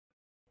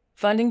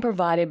Funding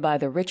provided by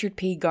the Richard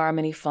P.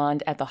 Garmany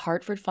Fund at the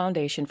Hartford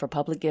Foundation for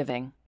Public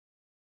Giving.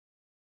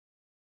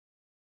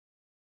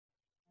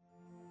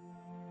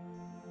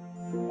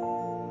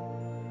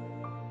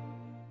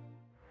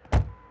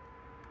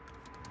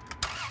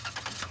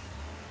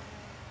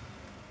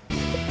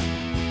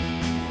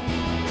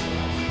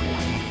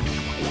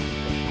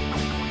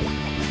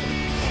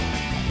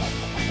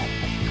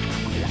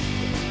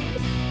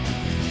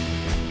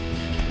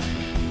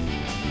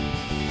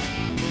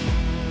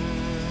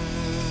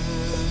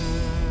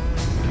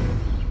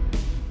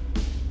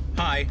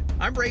 Hi,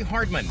 I'm Ray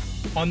Hardman.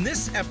 On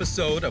this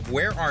episode of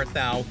Where Art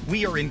Thou,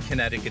 we are in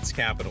Connecticut's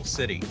capital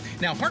city.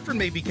 Now, Hartford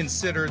may be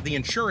considered the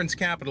insurance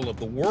capital of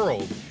the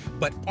world,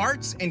 but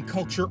arts and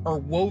culture are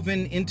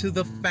woven into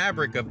the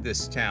fabric of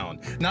this town.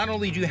 Not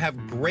only do you have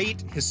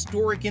great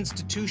historic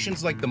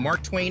institutions like the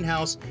Mark Twain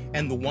House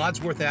and the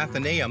Wadsworth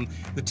Athenaeum,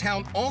 the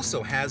town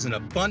also has an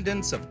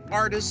abundance of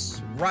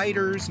artists,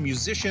 writers,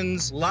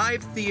 musicians,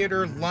 live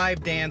theater,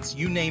 live dance,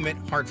 you name it,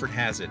 Hartford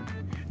has it.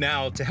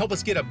 Now, to help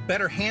us get a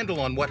better handle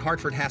on what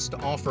Hartford has to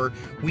offer,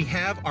 we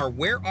have our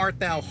Where Art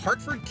Thou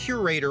Hartford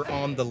curator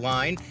on the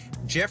line,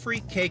 Jeffrey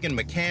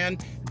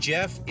Kagan-McCann.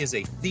 Jeff is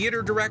a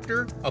theater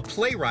director, a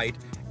playwright,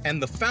 and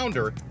the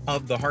founder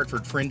of the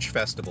Hartford Fringe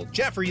Festival.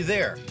 Jeff, are you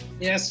there?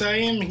 Yes, I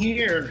am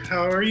here.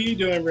 How are you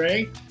doing,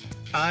 Ray?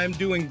 I'm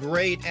doing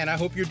great, and I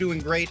hope you're doing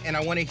great, and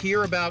I want to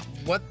hear about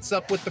what's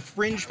up with the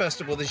Fringe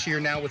Festival this year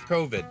now with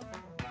COVID.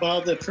 Well,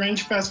 the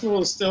Fringe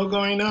Festival is still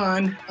going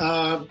on.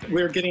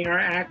 We're getting our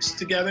acts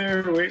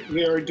together.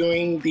 We are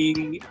doing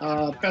the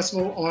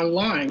festival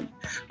online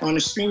on a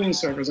streaming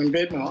service on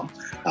Vidmal.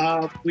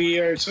 We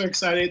are so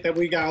excited that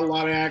we got a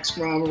lot of acts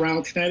from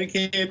around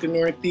Connecticut, the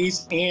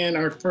Northeast, and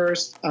our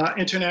first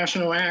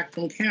international act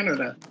from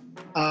Canada.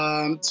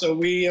 So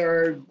we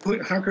are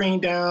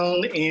hunkering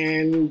down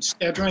and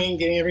scheduling,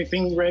 getting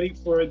everything ready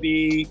for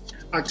the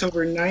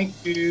October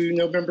 9th to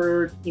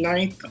November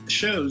 9th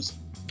shows.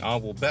 Oh,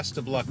 well, best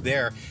of luck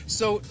there.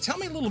 So tell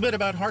me a little bit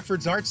about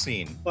Hartford's art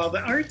scene. Well,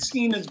 the art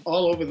scene is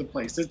all over the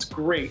place. It's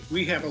great.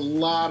 We have a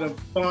lot of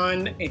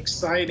fun,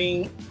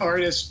 exciting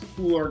artists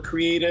who are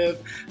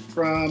creative,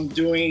 from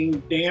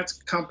doing dance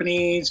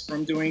companies,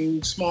 from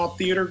doing small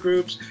theater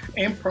groups,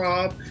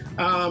 improv,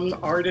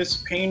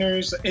 artists,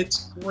 painters.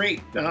 It's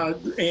great.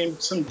 And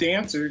some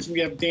dancers. We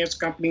have dance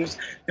companies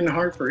in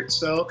Hartford.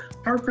 So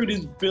Hartford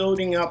is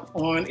building up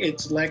on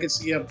its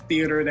legacy of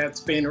theater that's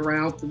been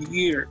around for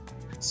years.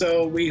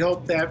 So we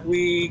hope that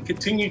we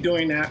continue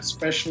doing that,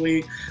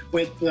 especially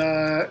with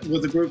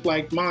a group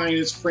like mine,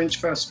 it's Fringe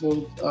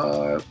Festival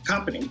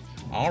company.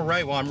 All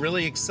right, well, I'm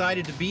really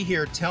excited to be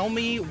here. Tell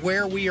me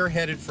where we are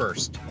headed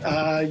first.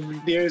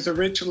 There's a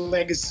rich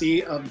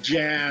legacy of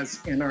jazz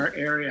in our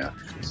area.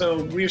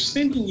 So we're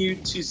sending you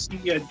to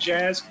see a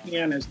jazz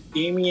pianist,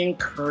 Damian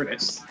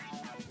Curtis.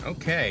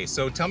 Okay,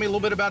 so tell me a little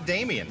bit about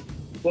Damian.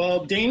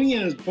 Well,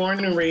 Damian is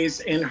born and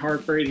raised in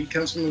Hartford. He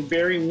comes from a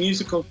very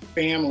musical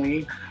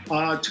family.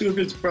 Two of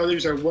his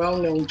brothers are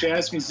well-known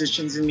jazz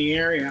musicians in the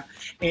area.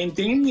 And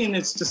Damian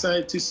has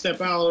decided to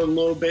step out a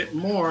little bit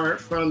more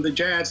from the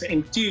jazz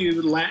and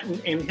do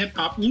Latin and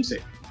hip-hop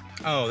music.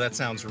 Oh, that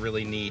sounds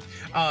really neat.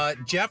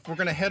 Jeff, we're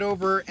going to head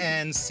over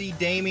and see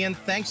Damian.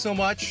 Thanks so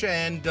much,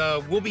 and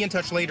we'll be in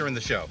touch later in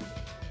the show.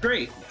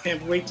 Great.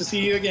 Can't wait to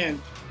see you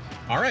again.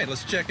 All right,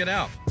 let's check it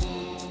out.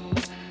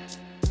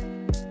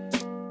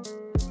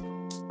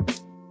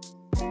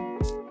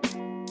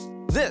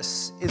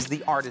 This is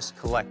the Artist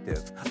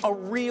Collective, a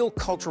real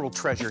cultural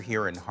treasure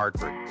here in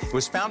Hartford. It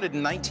was founded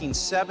in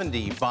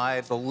 1970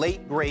 by the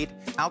late, great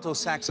alto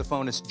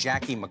saxophonist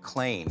Jackie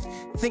McLean.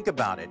 Think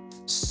about it.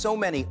 So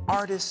many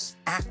artists,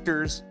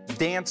 actors,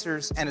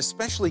 dancers, and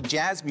especially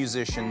jazz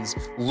musicians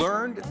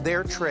learned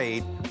their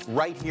trade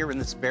right here in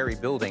this very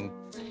building.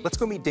 Let's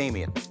go meet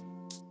Damian.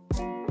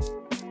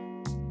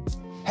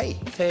 Hey.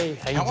 Hey,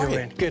 how you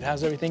doing? Good,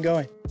 how's everything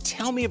going?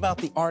 Tell me about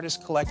the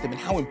Artist Collective and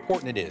how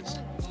important it is.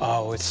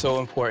 Oh, it's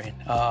so important.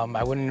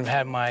 I wouldn't have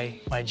had my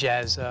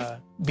jazz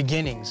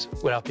beginnings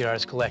without the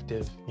Artist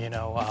Collective. You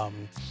know,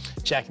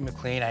 Jackie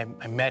McLean,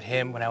 I met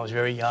him when I was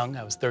very young.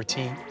 I was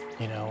 13,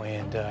 you know,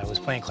 and I was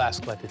playing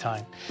classical at the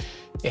time.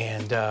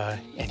 And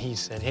he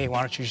said, hey, why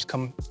don't you just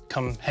come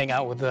hang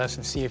out with us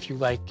and see if you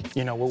like,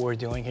 you know, what we're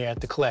doing here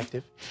at the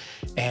Collective.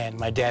 And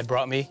my dad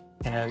brought me,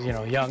 and I was, you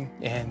know, young,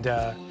 and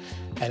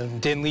I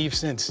didn't leave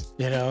since,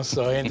 you know,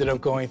 so I ended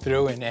up going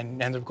through and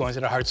ended up going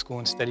to the Hart School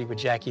and studied with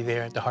Jackie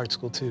there at the Hart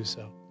School too,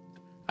 so.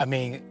 I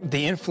mean,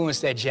 the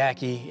influence that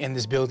Jackie in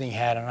this building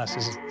had on us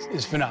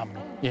is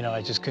phenomenal. You know,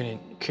 I just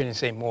couldn't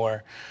say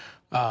more.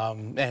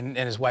 And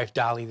his wife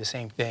Dolly, the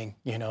same thing.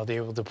 You know, they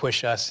were able to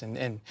push us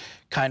and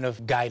kind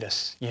of guide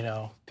us, you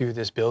know, through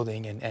this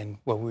building. And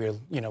what we were,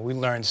 you know, we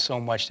learned so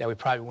much that we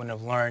probably wouldn't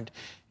have learned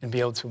and be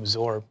able to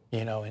absorb,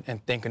 you know.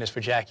 And thank goodness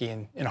for Jackie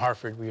in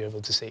Hartford, we were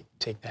able to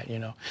take that, you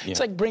know. Yeah. It's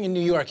like bringing New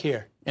York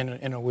here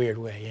in a weird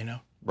way, you know.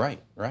 Right,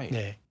 right.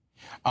 Yeah.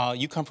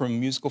 You come from a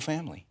musical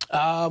family.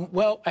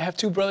 Well, I have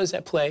two brothers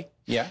that play.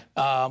 Yeah.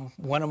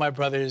 One of my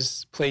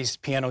brothers plays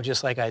piano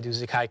just like I do,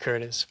 Jeffrey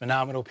Curtis,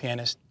 phenomenal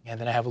pianist. And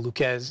then I have a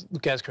Lucas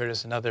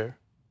Curtis, another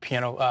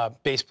piano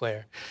bass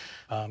player.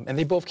 And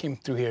they both came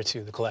through here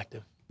too, the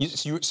collective.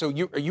 So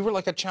you were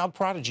like a child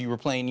prodigy. You were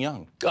playing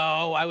young.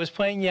 Oh, I was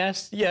playing,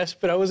 yes,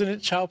 but I wasn't a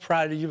child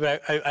prodigy,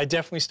 but I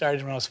definitely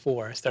started when I was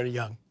 4. I started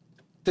young.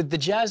 The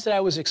jazz that I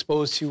was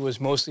exposed to was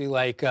mostly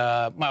like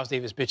Miles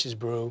Davis, Bitches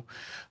Brew,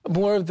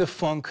 more of the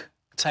funk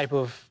type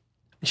of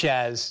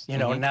jazz, you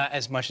know, not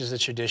as much as the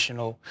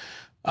traditional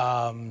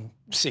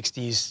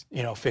 60s,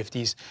 you know,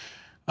 50s,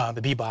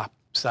 the bebop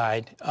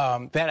side.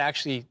 That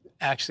actually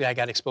I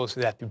got exposed to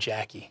that through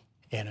Jackie,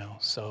 you know,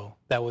 so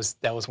that was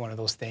one of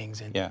those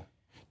things. And yeah.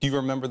 Do you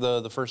remember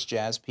the first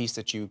jazz piece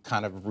that you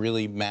kind of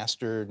really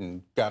mastered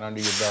and got under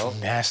your belt?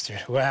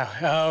 Mastered, wow.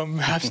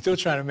 I'm still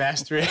trying to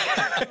master it.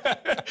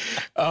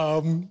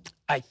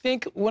 I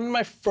think one of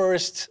my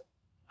first,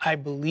 I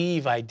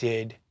believe I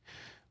did,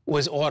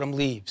 was Autumn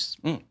Leaves,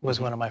 was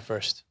one of my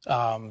first.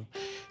 To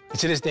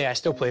this day, I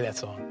still play that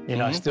song. You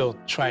know, I still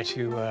try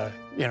to,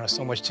 you know,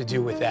 so much to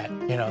do with that.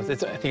 You know, I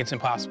think it's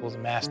impossible to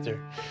master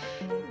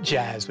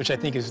jazz, which I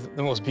think is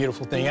the most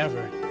beautiful thing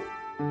ever.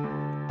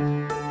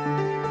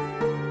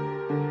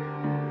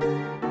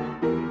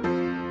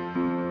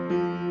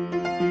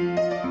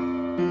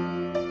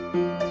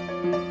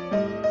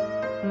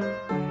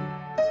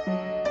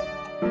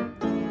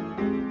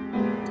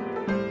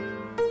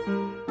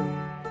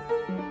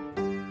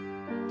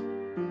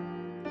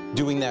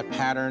 Doing that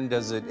pattern,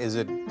 is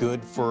it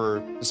good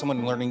for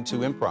someone learning to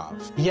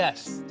improv?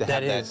 Yes, to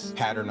have that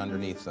pattern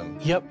underneath them.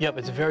 Yep,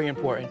 it's very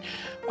important.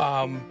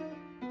 I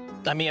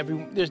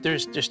mean,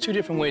 there's two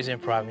different ways of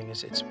improvising.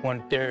 It's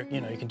one there, you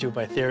know, you can do it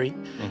by theory,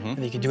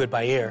 and you can do it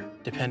by ear,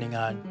 depending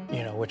on,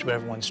 you know,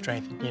 whichever one's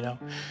strength, you know.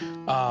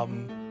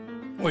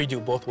 Or you do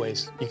it both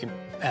ways. You can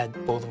add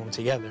both of them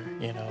together,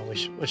 you know,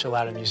 which a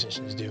lot of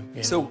musicians do.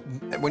 So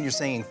when you're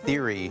saying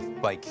theory,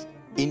 like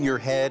in your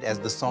head as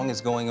the song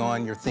is going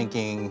on, you're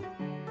thinking,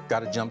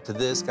 got to jump to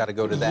this, got to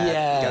go to that.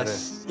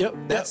 Yes.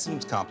 That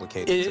seems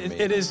complicated to me.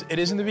 It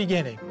is in the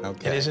beginning.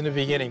 Okay. It is in the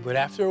beginning, but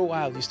after a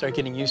while, you start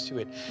getting used to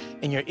it,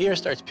 and your ear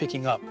starts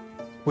picking up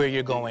where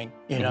you're going,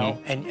 you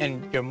know,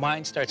 and your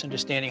mind starts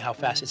understanding how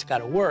fast it's got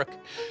to work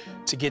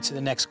to get to the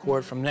next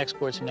chord, from next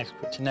chord to next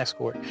chord to next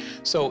chord.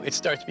 So it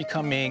starts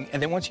becoming,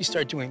 and then once you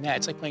start doing that,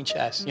 it's like playing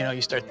chess. You know,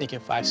 you start thinking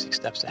 5, 6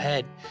 steps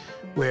ahead,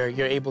 where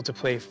you're able to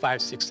play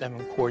 5, 6,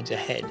 7 chords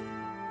ahead.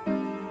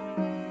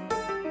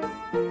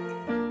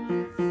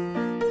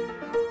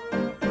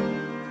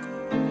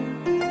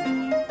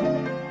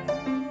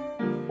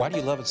 Why do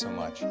you love it so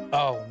much?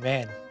 Oh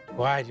man,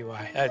 why do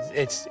I?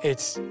 It's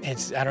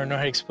I don't know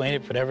how to explain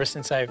it, but ever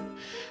since I've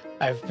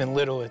been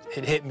little, it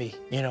hit me,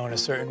 you know, in a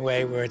certain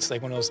way where it's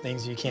like one of those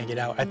things you can't get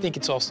out. I think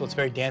it's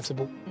very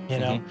danceable, you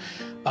know.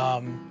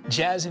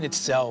 Jazz in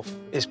itself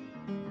is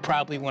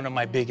probably one of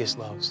my biggest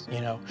loves, you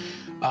know.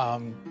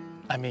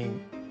 I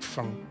mean,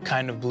 from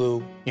Kind of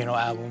Blue, you know,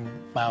 album,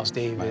 Miles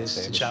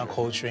Davis, to John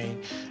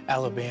Coltrane,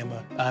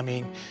 Alabama. I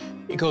mean,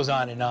 it goes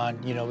on,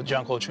 you know,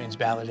 John Coltrane's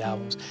ballad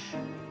albums.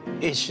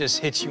 It just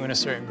hits you in a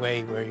certain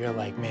way where you're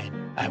like,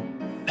 man,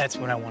 that's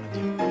what I want to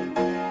do.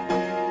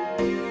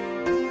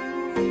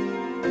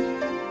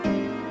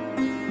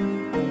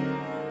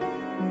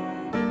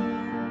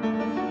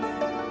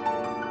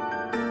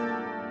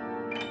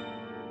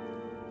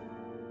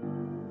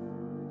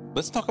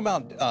 Let's talk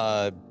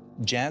about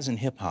jazz and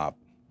hip hop.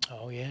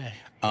 Oh, yeah.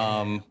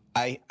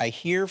 I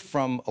hear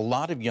from a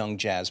lot of young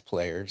jazz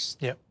players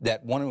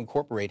that want to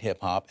incorporate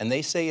hip hop, and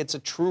they say it's a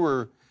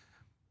truer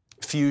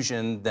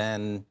fusion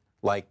than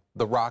like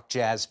the rock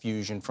jazz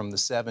fusion from the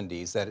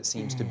 70s, that it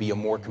seems to be a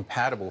more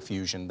compatible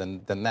fusion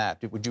than that.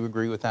 Would you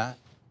agree with that?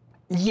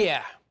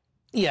 Yeah,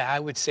 I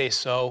would say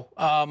so.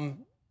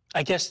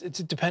 I guess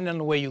it's depending on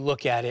the way you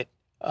look at it.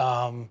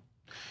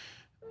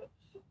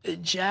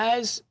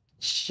 Jazz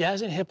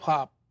and hip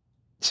hop,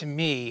 to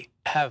me,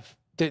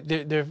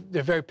 they're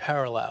very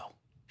parallel.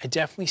 I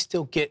definitely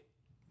still get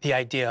the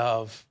idea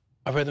of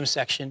a rhythm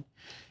section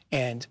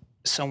and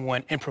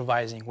someone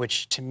improvising,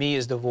 which to me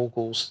is the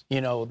vocals,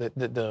 you know,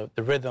 the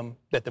rhythm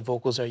that the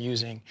vocals are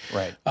using,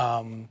 right,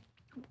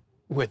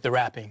 with the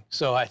rapping.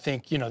 So I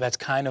think, you know, that's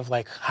kind of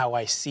like how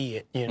I see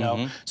it, you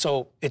know.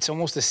 So it's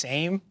almost the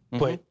same,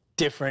 but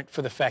different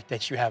for the fact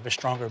that you have a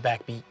stronger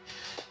backbeat.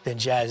 Then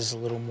jazz is a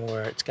little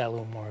more, it's got a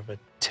little more of a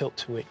tilt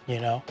to it, you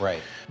know.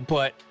 Right.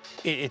 But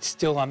it's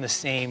still on the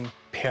same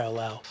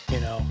parallel, you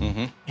know.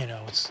 You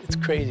know, it's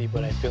crazy,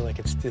 but I feel like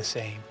it's the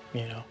same,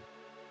 you know.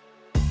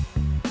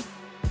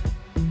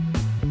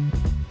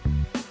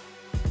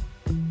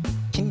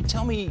 Can you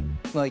tell me,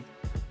 like,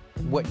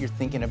 what you're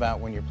thinking about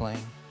when you're playing?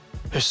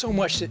 There's so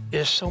much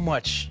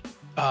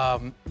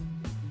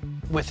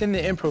within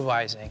the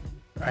improvising,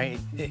 right?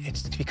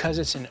 It's because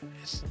it's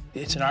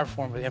an art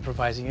form of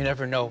improvising. You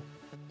never know,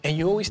 and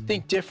you always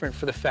think different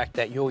for the fact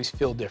that you always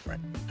feel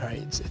different,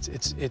 right?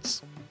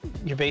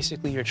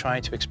 You're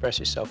trying to express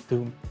yourself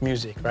through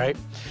music, right?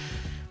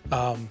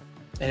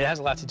 And it has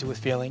a lot to do with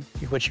feeling,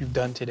 what you've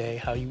done today,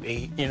 how you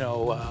ate, you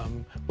know,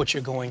 what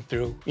you're going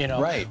through, you know.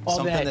 Right, all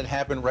something that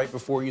happened right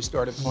before you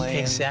started playing.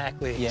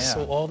 Exactly. Yeah.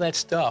 So all that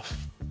stuff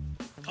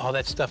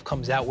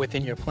comes out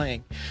within your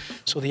playing.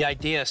 So the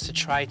idea is to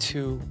try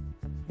to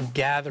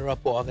gather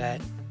up all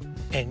that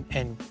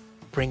and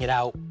bring it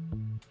out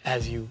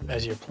as you're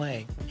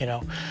playing, you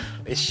know.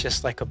 It's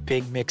just like a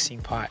big mixing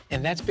pot.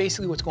 And that's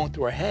basically what's going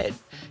through our head,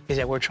 is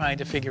that we're trying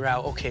to figure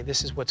out, okay,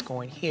 this is what's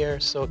going here,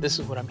 so this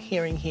is what I'm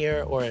hearing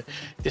here, or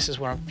this is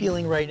what I'm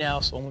feeling right now,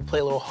 so I'm gonna play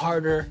a little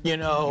harder, you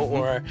know,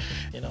 or,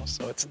 you know,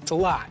 so it's a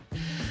lot.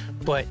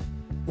 But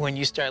when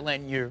you start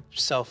letting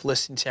yourself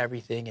listen to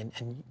everything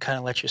and kind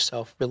of let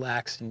yourself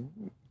relax and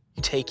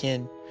you take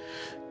in,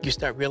 you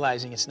start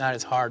realizing it's not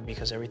as hard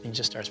because everything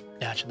just starts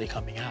naturally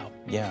coming out.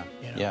 Yeah,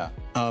 you know?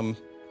 yeah.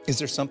 Is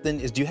there something,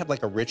 do you have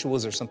like a ritual?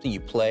 Is there something you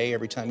play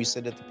every time you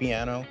sit at the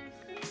piano?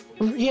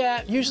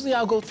 Yeah, usually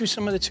I'll go through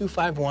some of the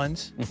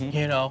 2-5-1s,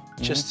 you know,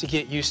 just to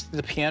get used to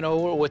the piano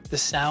or what the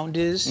sound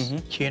is,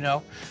 you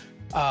know.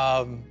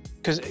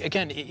 Because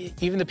again,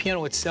 even the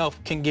piano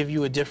itself can give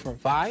you a different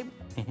vibe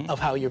of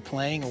how you're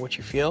playing and what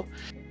you feel.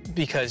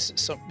 Because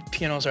some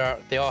pianos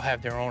they all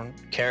have their own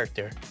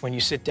character. When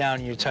you sit down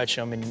and you touch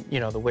them and, you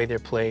know, the way they're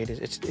played,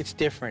 it's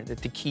different,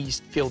 that the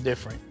keys feel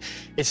different.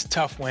 It's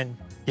tough when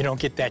you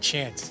don't get that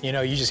chance. You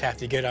know, you just have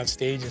to get on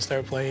stage and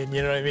start playing,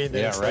 you know what I mean?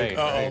 Then it's right, like,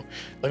 uh-oh, right.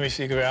 let me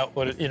figure out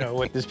what, you know,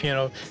 what this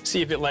piano,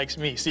 see if it likes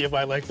me, see if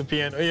I like the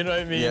piano, you know what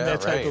I mean? Yeah, that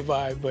type right. of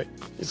vibe, but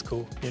it's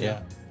cool, you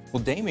know?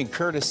 Well, Damian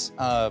Curtis,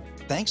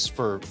 thanks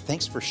for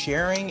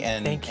sharing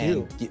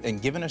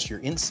and giving us your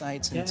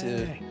insights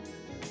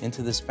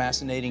into this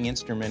fascinating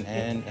instrument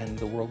and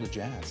the world of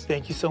jazz.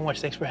 Thank you so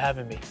much. Thanks for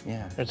having me.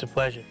 Yeah. It's a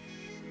pleasure.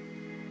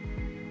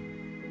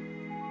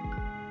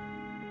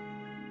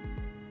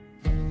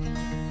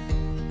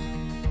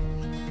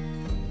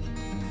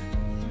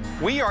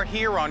 We are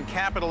here on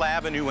Capitol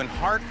Avenue in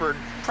Hartford,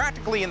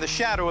 practically in the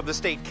shadow of the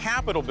state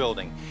capitol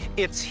building.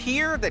 It's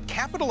here that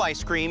Capitol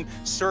Ice Cream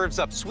serves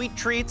up sweet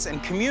treats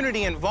and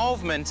community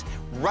involvement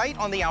right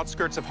on the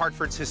outskirts of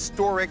Hartford's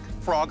historic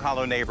Frog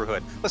Hollow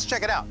neighborhood. Let's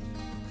check it out.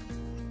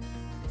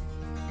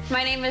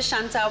 My name is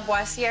Chantell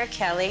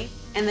Boissiere-Kelly,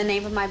 and the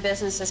name of my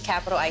business is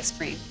Capitol Ice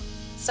Cream.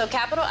 So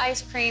Capitol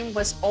Ice Cream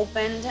was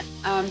opened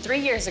 3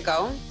 years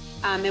ago.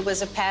 It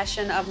was a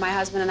passion of my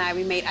husband and I.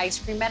 We made ice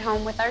cream at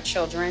home with our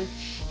children,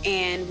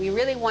 and we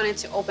really wanted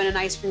to open an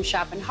ice cream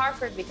shop in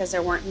Hartford because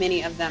there weren't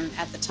many of them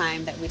at the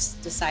time that we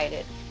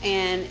decided.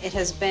 And it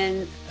has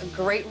been a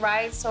great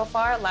ride so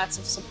far, lots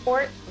of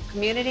support from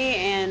community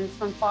and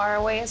from far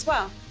away as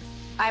well.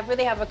 I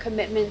really have a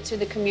commitment to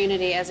the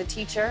community as a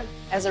teacher,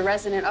 as a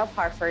resident of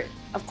Hartford.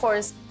 Of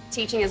course,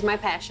 teaching is my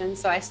passion,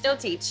 so I still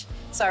teach.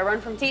 So I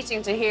run from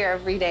teaching to here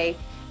every day,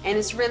 and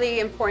it's really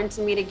important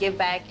to me to give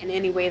back in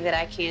any way that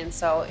I can.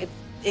 So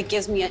it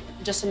gives me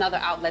just another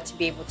outlet to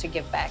be able to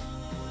give back.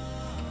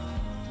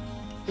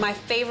 My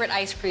favorite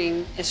ice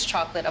cream is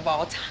chocolate of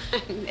all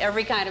time,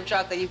 every kind of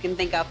chocolate you can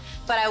think of.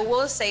 But I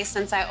will say,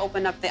 since I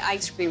opened up the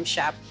ice cream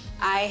shop,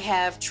 I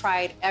have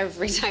tried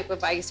every type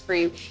of ice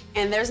cream,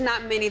 and there's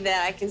not many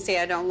that I can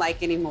say I don't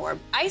like anymore.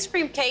 Ice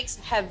cream cakes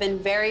have been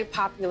very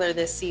popular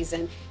this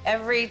season.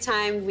 Every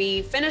time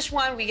we finish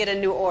one, we get a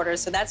new order,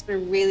 so that's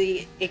been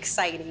really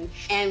exciting.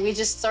 And we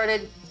just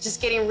started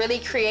getting really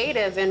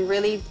creative and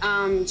really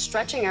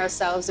stretching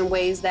ourselves in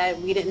ways that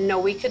we didn't know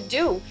we could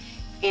do.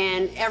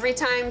 And every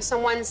time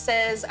someone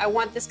says, I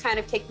want this kind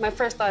of cake, my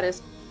first thought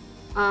is,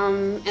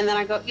 and then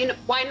I go, you know,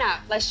 why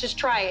not? Let's just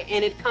try it.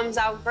 And it comes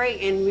out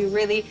great. And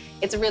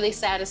it's really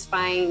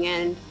satisfying,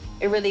 and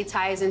it really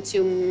ties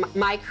into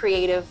my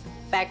creative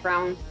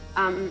background.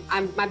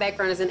 My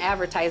background is in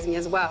advertising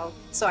as well.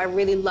 So I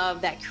really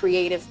love that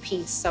creative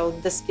piece. So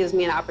this gives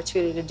me an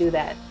opportunity to do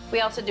that.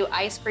 We also do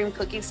ice cream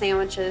cookie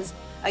sandwiches.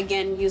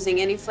 Again,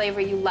 using any flavor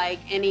you like,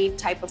 any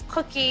type of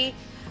cookie.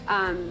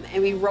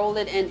 And we roll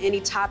it in any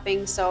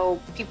topping, so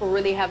people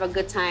really have a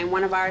good time.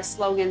 One of our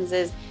slogans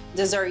is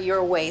dessert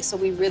your way, so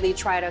we really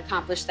try to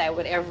accomplish that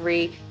with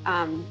every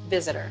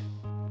visitor.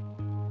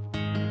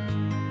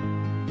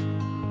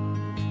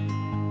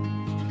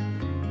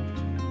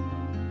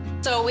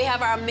 So we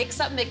have our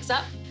mix-up.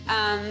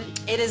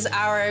 It is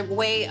our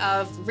way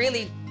of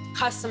really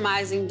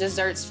customizing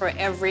desserts for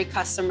every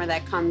customer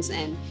that comes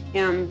in.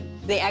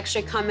 They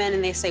actually come in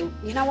and they say,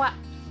 you know what,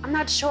 I'm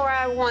not sure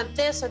I want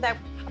this or that.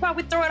 How about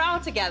we throw it all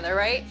together,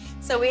 right?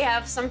 So we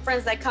have some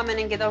friends that come in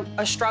and get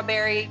a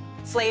strawberry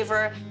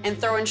flavor and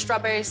throw in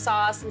strawberry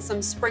sauce and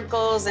some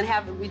sprinkles,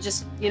 and we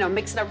just,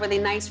 mix it up really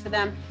nice for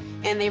them.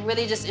 And they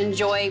really just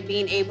enjoy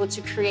being able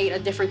to create a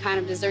different kind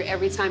of dessert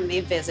every time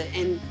they visit.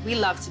 And we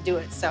love to do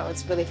it, so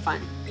it's really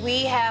fun.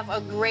 We have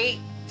a great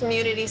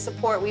community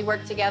support. We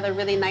work together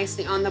really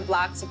nicely on the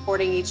block,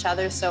 supporting each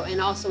other.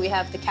 And also we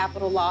have the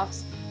Capitol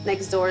Lofts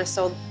next door.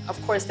 So of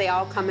course they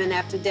all come in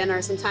after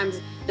dinner. Sometimes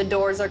the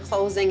doors are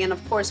closing, and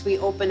of course we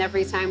open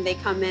every time they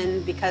come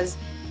in because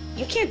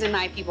you can't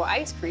deny people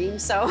ice cream.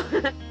 So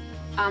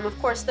of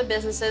course the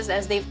businesses,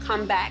 as they've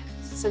come back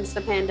since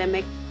the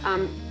pandemic,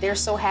 They're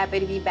so happy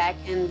to be back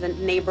in the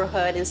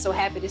neighborhood and so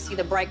happy to see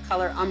the bright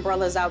color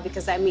umbrellas out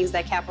because that means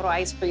that Capital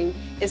Ice Cream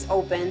is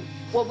open.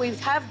 What we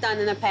have done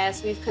in the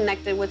past, we've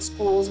connected with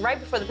schools. Right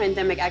before the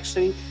pandemic,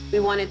 actually, we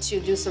wanted to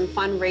do some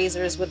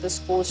fundraisers with the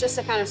schools just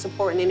to kind of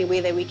support in any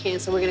way that we can,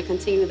 so we're going to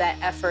continue that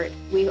effort.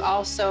 We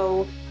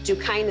also do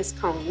kindness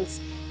cones,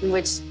 in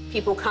which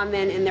people come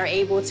in and they're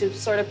able to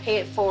sort of pay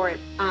it forward.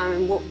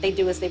 What they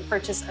do is they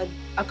purchase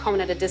a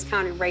cone at a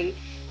discounted rate,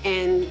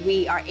 and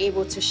we are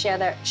able to share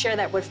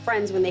that with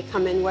friends when they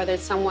come in, whether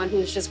it's someone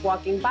who's just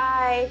walking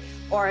by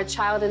or a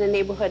child in the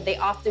neighborhood. They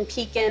often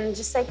peek in,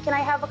 just say, can I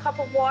have a cup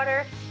of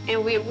water?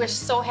 And we're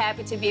so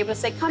happy to be able to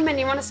say, come in,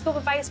 you want a scoop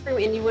of ice cream?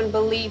 And you wouldn't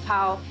believe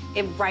how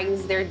it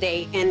brightens their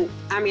day. And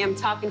I mean, I'm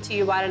talking to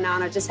you about it now,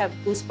 and I just have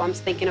goosebumps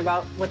thinking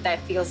about what that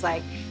feels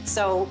like.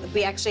 So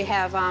we actually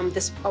have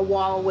a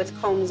wall with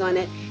cones on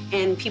it,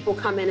 and people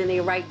come in and they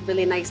write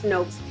really nice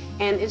notes.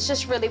 And it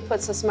just really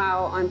puts a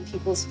smile on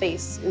people's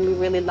face, and we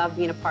really love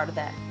being a part of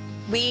that.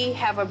 We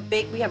have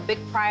big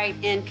pride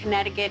in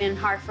Connecticut and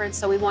Hartford,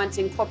 so we want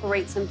to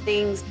incorporate some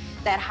things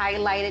that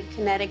highlighted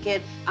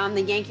Connecticut.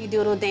 The Yankee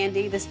Doodle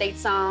Dandy, the state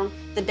song,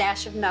 the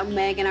dash of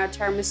nutmeg, and our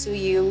tiramisu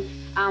you.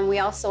 We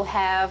also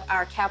have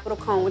our Capitol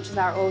Cone, which is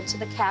our ode to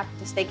the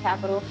state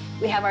capitol.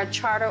 We have our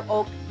Charter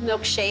Oak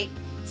milkshake.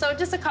 So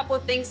just a couple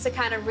of things to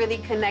kind of really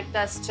connect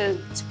us to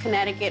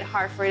Connecticut,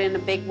 Hartford in a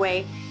big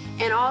way.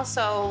 And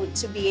also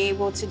to be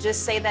able to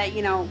just say that,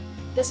 you know,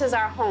 this is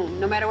our home.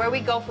 No matter where we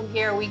go from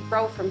here, we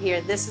grow from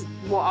here.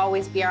 Will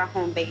always be our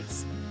home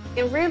base.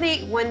 And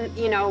really, when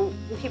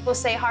people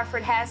say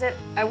Hartford has it,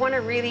 I want to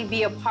really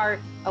be a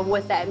part of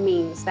what that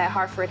means, that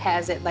Hartford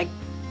has it. Like,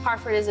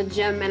 Hartford is a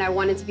gem, and I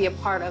wanted to be a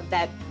part of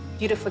that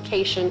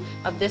beautification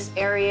of this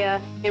area,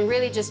 and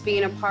really just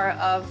being a part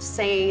of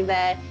saying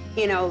that,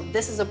 you know,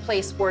 this is a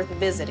place worth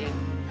visiting.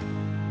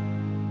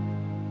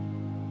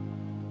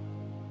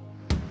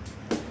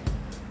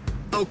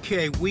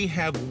 Okay, we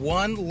have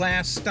one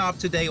last stop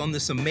today on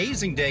this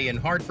amazing day in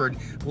Hartford.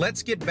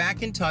 Let's get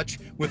back in touch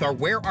with our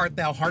Where Art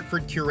Thou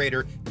Hartford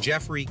curator,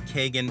 Jeffrey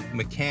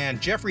Kagan-McCann.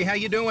 Jeffrey, how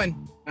you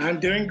doing? I'm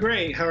doing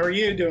great. How are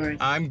you doing?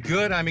 I'm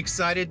good. I'm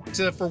excited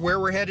for where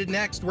we're headed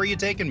next. Where are you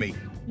taking me?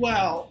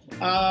 Well,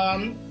 how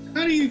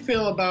do you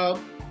feel about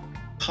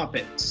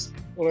puppets?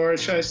 Or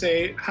should I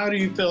say, how do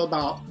you feel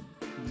about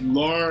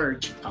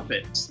large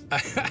puppets?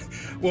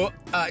 Well,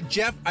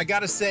 Jeff, I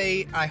gotta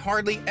say, I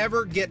hardly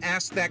ever get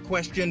asked that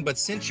question, but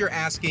since you're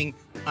asking,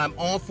 I'm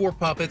all for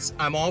puppets.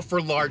 I'm all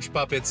for large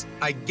puppets.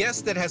 I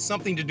guess that has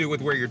something to do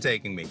with where you're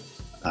taking me.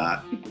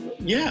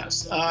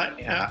 Yes,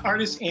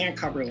 artist Anne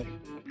Cubberly.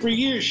 For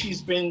years,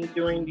 she's been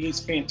doing these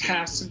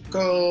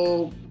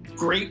fantastical,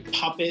 great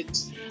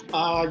puppets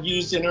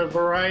used in a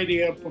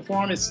variety of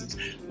performances.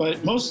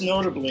 But most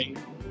notably,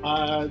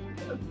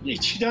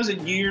 she does a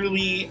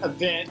yearly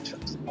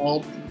event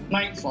called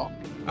Nightfall.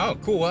 Oh,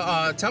 cool.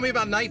 Tell me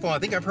about Nightfall. I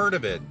think I've heard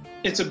of it.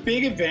 It's a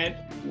big event,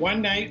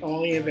 one night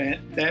only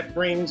event that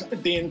brings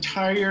the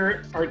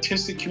entire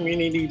artistic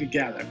community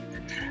together.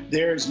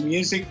 There's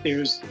music,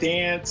 there's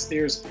dance,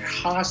 there's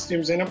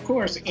costumes, and of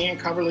course, Anne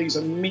Cubberly's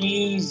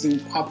amazing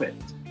puppet.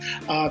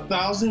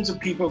 Thousands of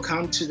people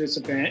come to this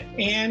event,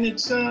 and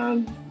it's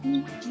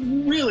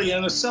really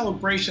a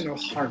celebration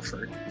of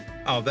Hartford.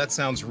 Oh, that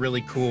sounds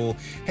really cool.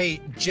 Hey,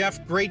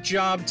 Jeff, great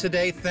job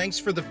today. Thanks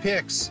for the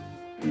pics.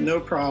 No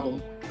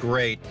problem.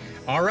 Great.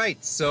 All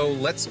right, so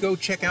let's go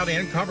check out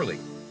Anne Cubberly.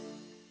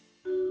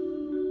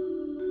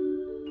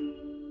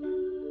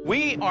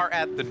 We are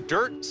at the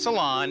Dirt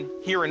Salon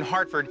here in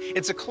Hartford.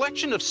 It's a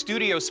collection of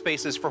studio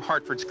spaces for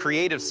Hartford's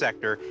creative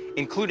sector,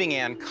 including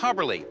Anne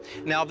Cubberly.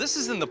 Now, this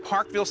is in the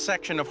Parkville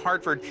section of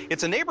Hartford.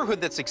 It's a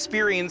neighborhood that's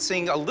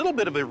experiencing a little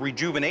bit of a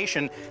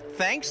rejuvenation,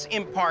 thanks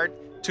in part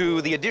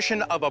to the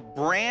addition of a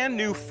brand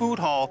new food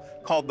hall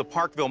called the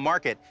Parkville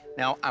Market.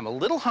 Now, I'm a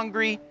little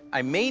hungry.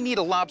 I may need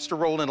a lobster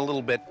roll in a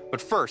little bit,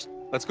 but first,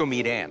 let's go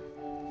meet Anne.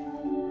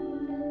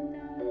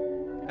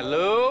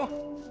 Hello?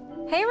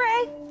 Hey,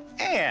 Ray.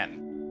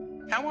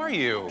 Anne, how are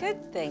you?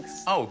 Good,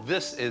 thanks. Oh,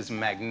 this is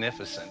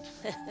magnificent.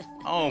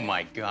 Oh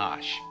my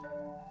gosh.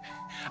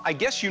 I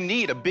guess you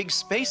need a big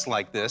space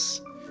like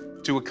this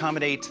to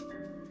accommodate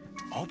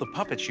all the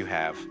puppets you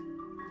have.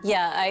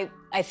 Yeah,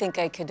 I think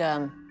I could,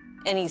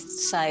 any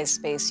size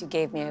space you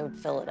gave me, I would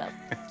fill it up.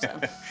 So.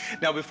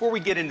 Now, before we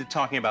get into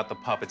talking about the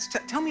puppets,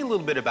 tell me a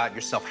little bit about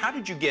yourself. How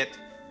did you get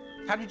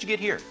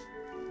here?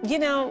 You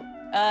know,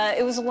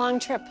 it was a long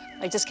trip.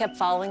 I just kept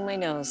following my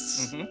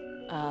nose.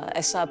 Mm-hmm.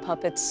 I saw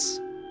puppets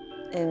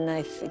in,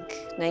 I think,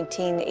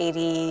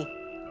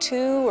 1982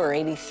 or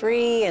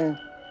 83 and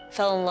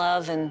fell in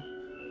love, and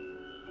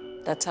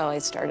that's how I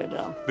started it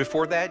all.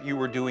 Before that, you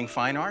were doing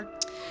fine art?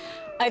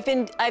 I've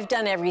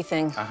done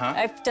everything. Uh-huh.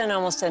 I've done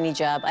almost any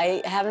job.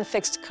 I haven't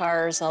fixed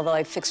cars, although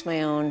I fixed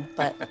my own,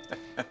 but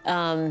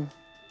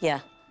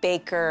yeah,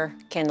 baker,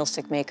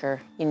 candlestick maker,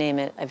 you name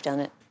it, I've done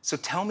it. So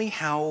tell me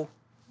how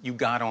you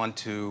got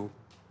onto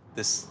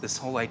this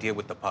whole idea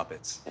with the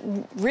puppets.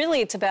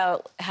 Really, it's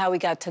about how we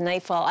got to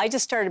Nightfall. I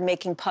just started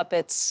making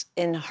puppets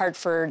in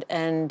Hartford,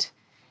 and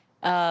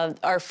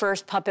Our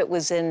first puppet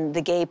was in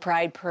the Gay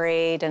Pride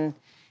Parade, and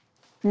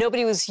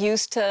nobody was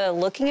used to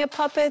looking at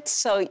puppets,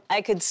 so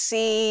I could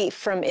see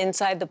from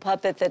inside the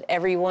puppet that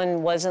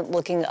everyone wasn't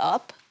looking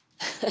up,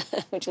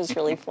 which was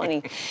really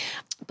funny.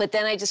 But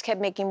then I just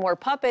kept making more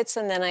puppets,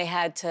 and then I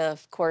had to,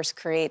 of course,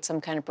 create some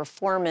kind of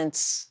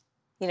performance.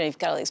 You know, you've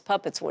got all these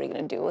puppets, what are you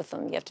going to do with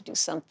them? You have to do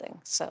something.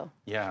 So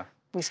yeah,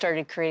 we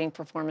started creating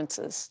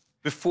performances.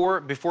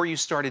 Before you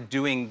started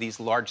doing these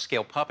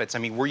large-scale puppets, I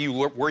mean, were you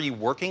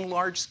working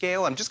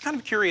large-scale? I'm just kind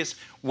of curious,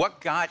 what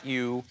got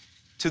you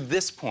to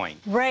this point?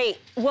 Right.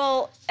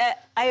 Well,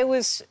 I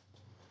was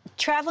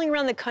traveling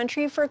around the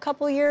country for a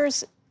couple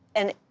years,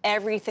 and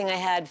everything I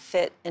had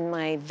fit in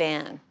my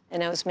van.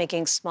 And I was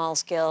making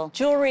small-scale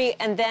jewelry,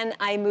 and then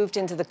I moved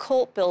into the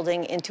Colt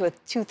building into a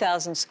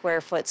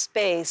 2,000-square-foot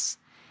space,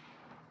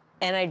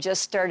 and I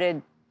just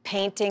started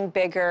painting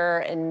bigger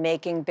and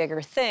making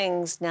bigger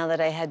things now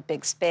that I had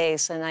big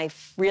space, and I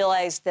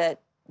realized that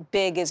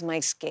big is my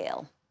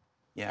scale.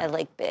 Yeah. I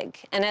like big,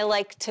 and I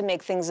like to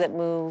make things that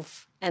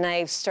move, and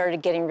I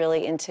started getting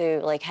really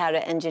into, like, how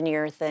to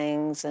engineer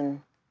things.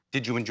 And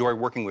did you enjoy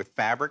working with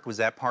fabric? Was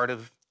that part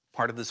of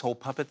this whole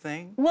puppet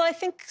thing? Well, I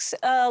think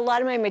a lot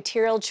of my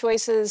material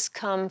choices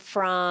come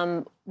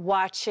from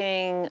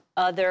watching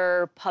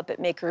other puppet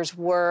makers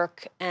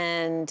work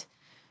and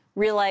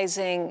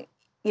realizing,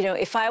 you know,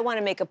 if I want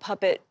to make a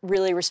puppet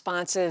really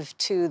responsive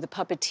to the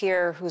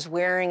puppeteer who's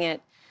wearing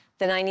it,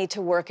 then I need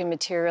to work in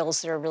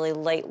materials that are really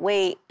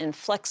lightweight and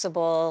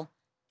flexible.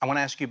 I want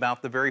to ask you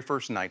about the very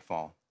first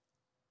Nightfall.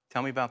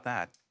 Tell me about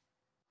that.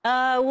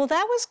 Well,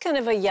 that was kind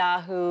of a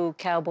Yahoo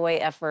cowboy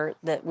effort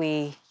that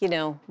we, you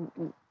know,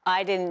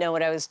 I didn't know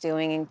what I was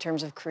doing in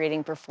terms of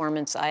creating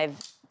performance. I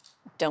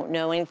don't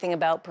know anything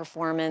about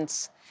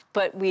performance,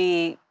 but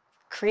we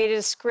created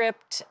a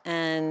script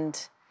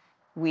and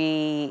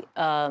we,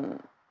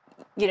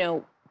 you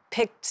know,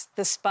 picked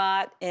the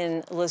spot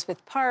in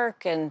Elizabeth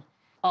Park and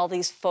all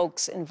these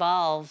folks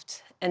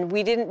involved. And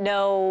we didn't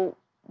know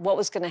what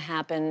was going to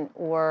happen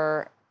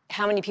or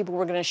how many people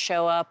were going to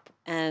show up.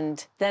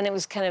 And then it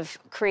was kind of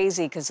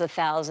crazy because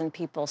 1,000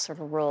 people sort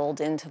of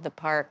rolled into the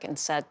park and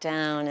sat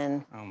down.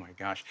 And oh my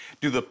gosh.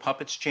 Do the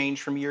puppets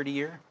change from year to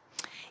year?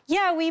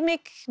 yeah, we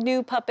make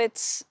new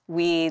puppets.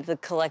 We, the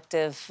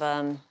collective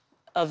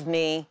of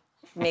me,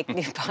 make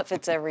new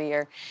puppets every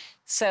year.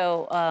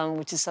 So,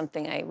 which is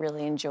something I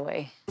really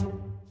enjoy.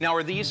 Now,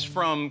 are these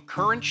from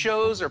current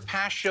shows or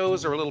past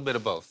shows or a little bit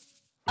of both?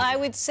 I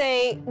would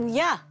say,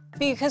 yeah,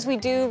 because we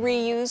do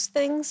reuse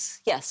things.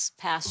 Yes,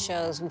 past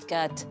shows. We've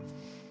got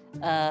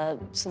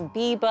some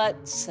bee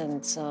butts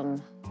and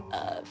some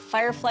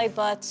firefly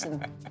butts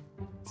and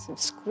some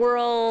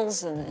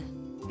squirrels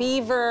and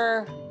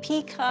beaver,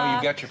 peacock. Oh,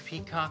 you got your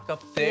peacock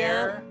up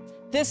there? Yeah.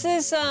 This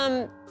is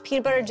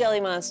peanut butter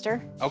jelly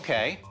monster.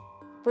 Okay.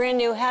 Brand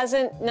new,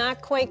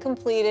 not quite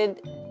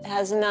completed,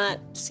 has not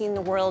seen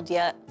the world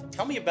yet.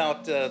 Tell me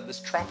about this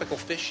tropical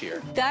fish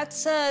here.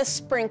 That's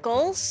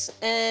Sprinkles,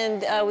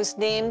 and was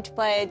named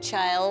by a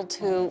child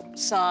who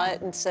saw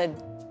it and said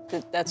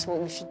that that's what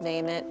we should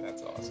name it.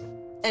 That's awesome.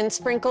 And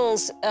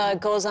Sprinkles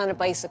goes on a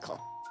bicycle.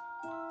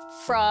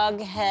 Frog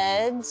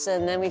heads,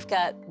 and then we've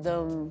got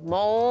the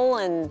mole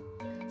and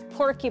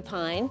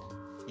porcupine.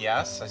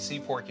 Yes, I see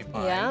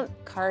porcupine. Yeah,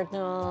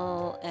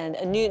 cardinal, and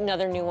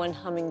another new one,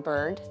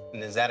 hummingbird.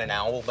 And is that an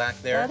owl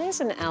back there? That is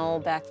an owl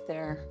back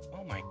there.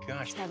 Oh my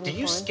gosh. Having Do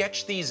you fun.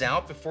 sketch these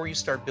out before you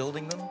start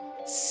building them?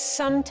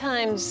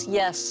 Sometimes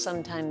yes,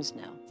 sometimes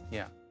no.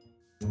 Yeah.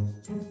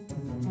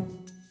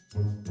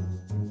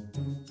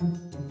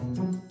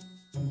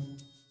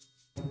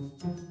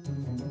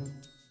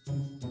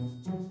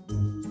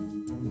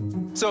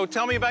 So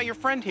tell me about your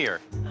friend here.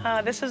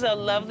 This is a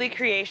lovely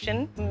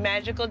creation,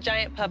 magical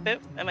giant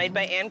puppet made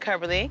by Anne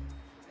Cubberly.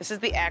 This is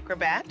the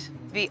acrobat.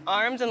 The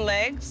arms and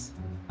legs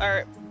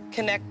are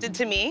connected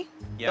to me.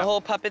 Yep. The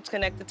whole puppet's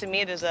connected to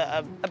me. There's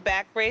a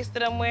back brace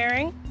that I'm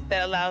wearing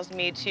that allows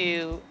me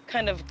to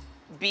kind of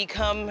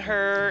become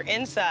her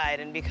inside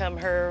and become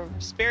her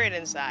spirit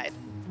inside.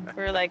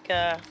 We're like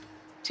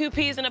two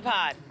peas in a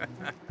pod.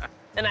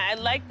 And I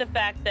like the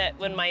fact that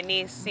when my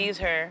niece sees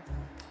her,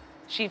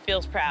 she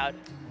feels proud.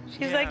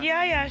 She's like,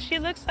 yeah, she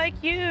looks like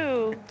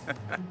you.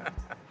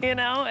 You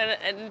know,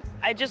 and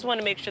I just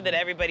want to make sure that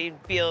everybody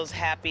feels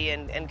happy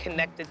and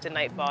connected to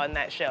Nightfall in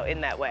that show,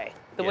 in that way,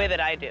 the way that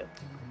I do.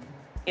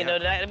 You know,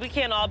 we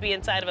can't all be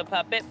inside of a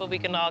puppet, but we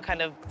can all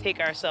kind of take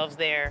ourselves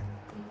there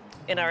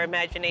in our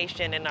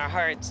imagination, in our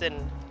hearts,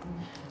 and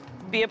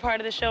be a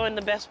part of the show in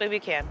the best way we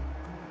can.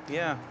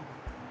 Yeah.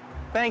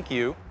 Thank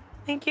you.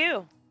 Thank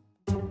you.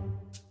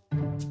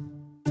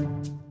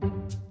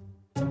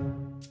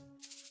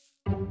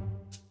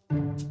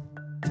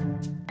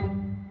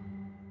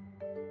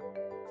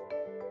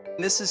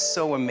 This is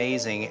so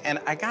amazing, and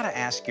I gotta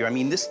ask you, I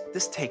mean, this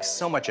takes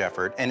so much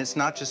effort, and it's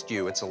not just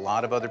you, it's a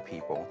lot of other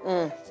people.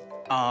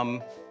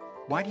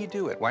 Why do you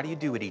do it? Why do you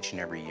do it each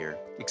and every year?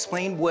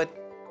 Explain what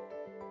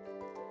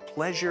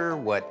pleasure,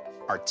 what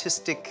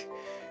artistic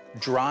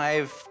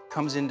drive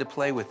comes into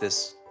play with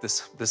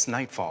this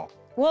Nightfall.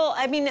 Well,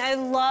 I mean, I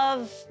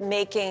love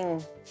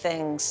making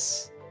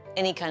things,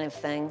 any kind of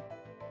thing.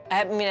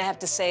 I mean, I have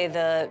to say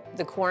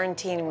the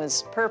quarantine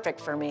was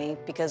perfect for me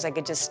because I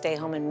could just stay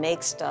home and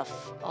make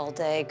stuff all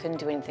day. I couldn't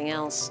do anything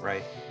else.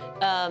 Right.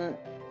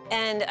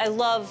 And I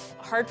love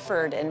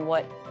Hartford and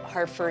what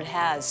Hartford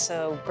has.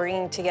 So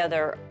bringing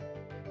together,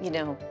 you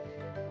know,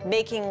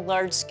 making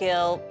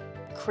large-scale,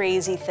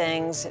 crazy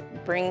things,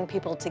 bringing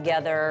people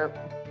together,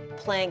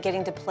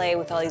 getting to play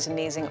with all these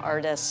amazing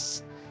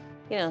artists.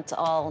 You know, it's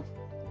all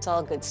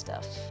good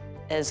stuff.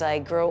 As I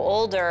grow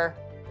older,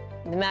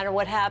 no matter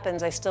what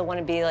happens, I still want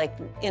to be like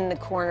in the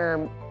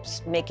corner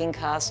making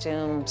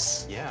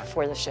costumes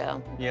for the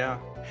show. Yeah.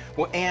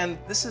 Well, Anne,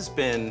 this has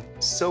been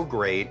so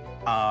great.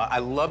 I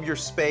love your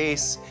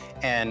space,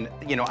 and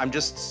you know, I'm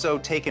just so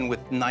taken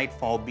with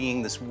Nightfall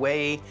being this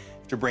way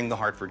to bring the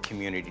Hartford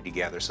community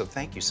together. So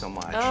thank you so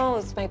much. Oh,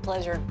 it's my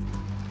pleasure.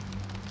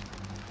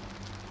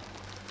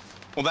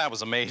 Well, that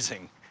was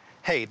amazing.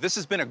 Hey, this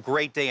has been a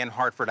great day in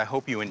Hartford. I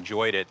hope you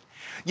enjoyed it.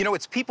 You know,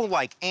 it's people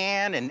like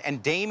Anne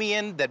and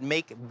Damian that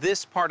make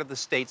this part of the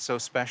state so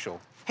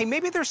special. Hey,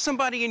 maybe there's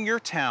somebody in your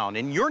town,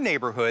 in your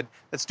neighborhood,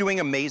 that's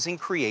doing amazing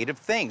creative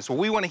things. Well,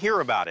 we want to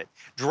hear about it.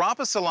 Drop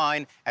us a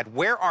line at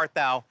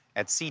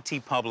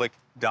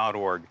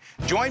whereartthou@ctpublic.org.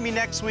 Join me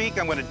next week.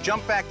 I'm going to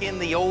jump back in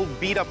the old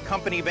beat-up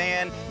company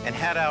van and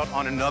head out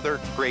on another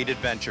great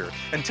adventure.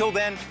 Until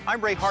then, I'm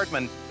Ray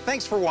Hartman.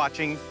 Thanks for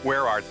watching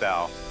Where Art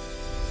Thou?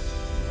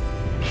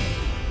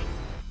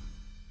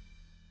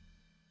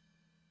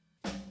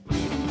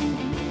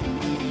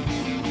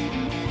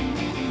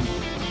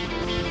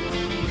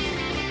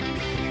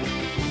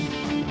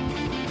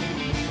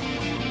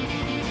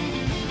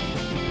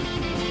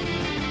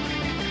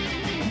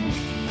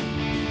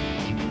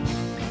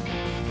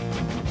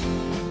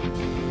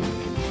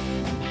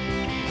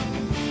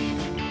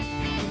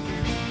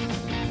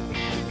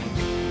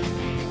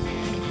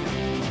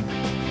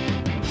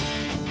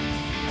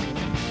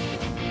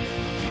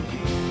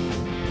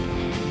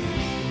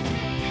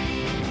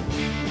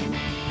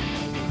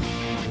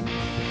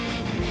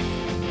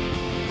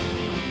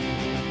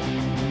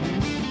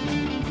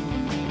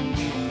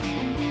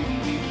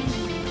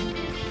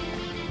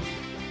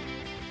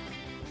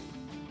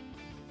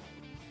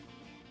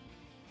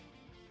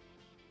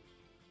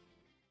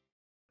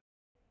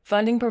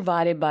 Funding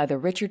provided by the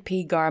Richard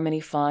P.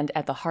 Garmany Fund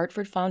at the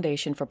Hartford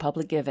Foundation for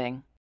Public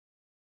Giving.